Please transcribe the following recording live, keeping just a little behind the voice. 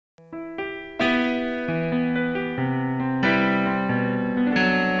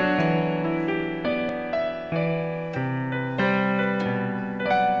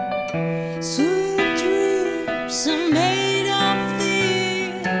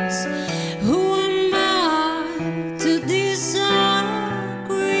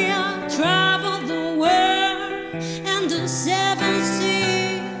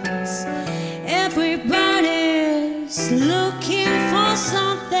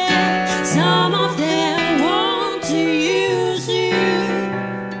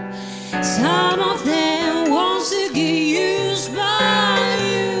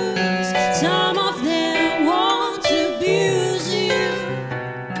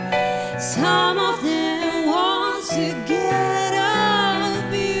Some of them want to get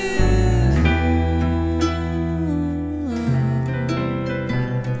up you.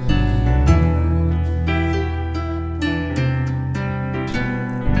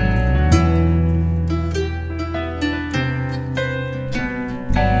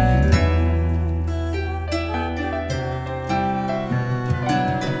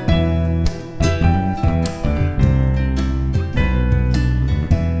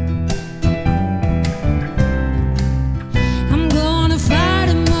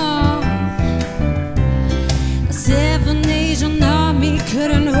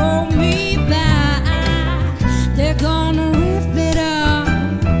 Couldn't hold me back. They're gonna rip it up,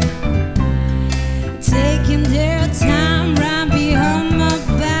 taking their time right behind my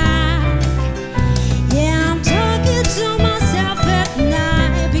back. Yeah, I'm talking to myself at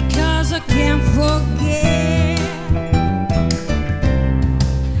night because I can't forget.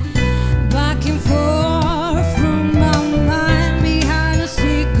 Back and forth from my mind behind a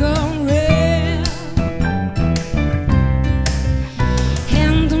cigarette.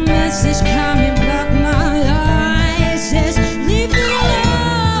 Message coming back my eyes says leave me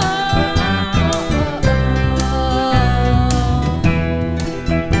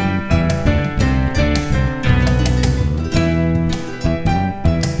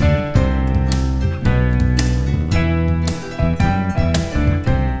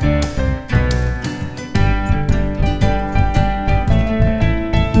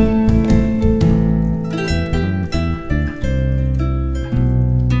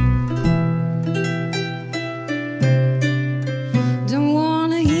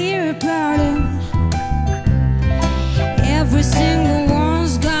every single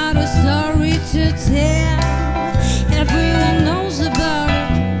one's got a story to tell. Everyone knows about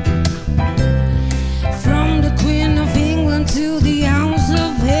it, from the Queen of England to the ounce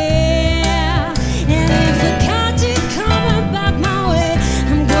of hair. And if the cat is coming back my way,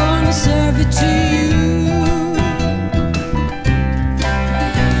 I'm gonna serve it to you.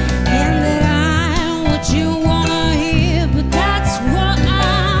 And that I'm what you wanna hear, but that's what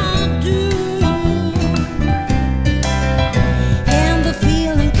I'll do.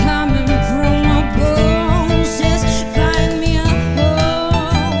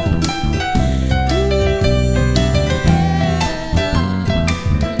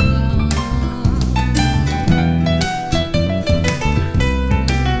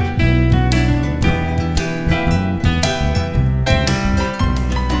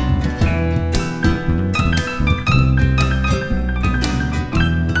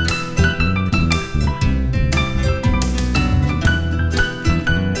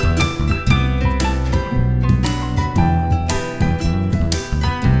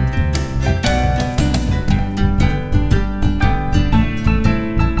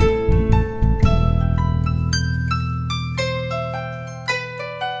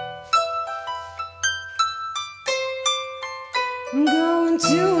 I'm going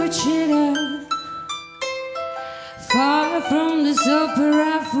to a cheetah, far from this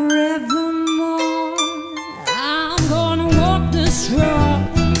opera forevermore. I'm gonna walk this road,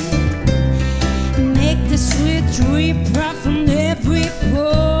 make the sweet tree proud from every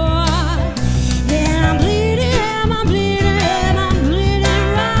pore. And I'm bleeding, I'm bleeding, I'm bleeding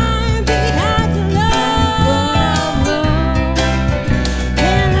right behind the love.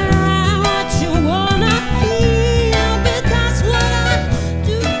 And I'm what you wanna hear, but that's what I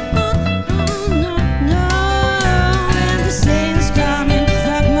do. No, no. And the saints coming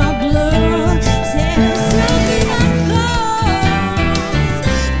from my blood, saying something back home,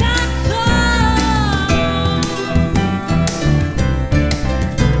 back home.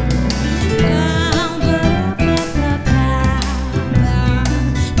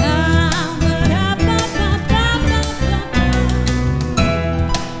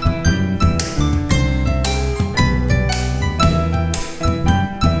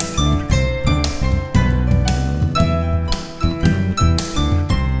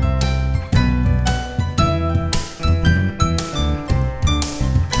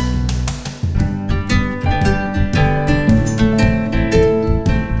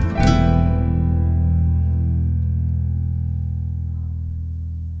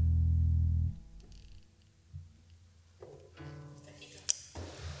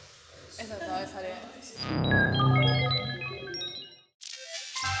 Esa todavía sale.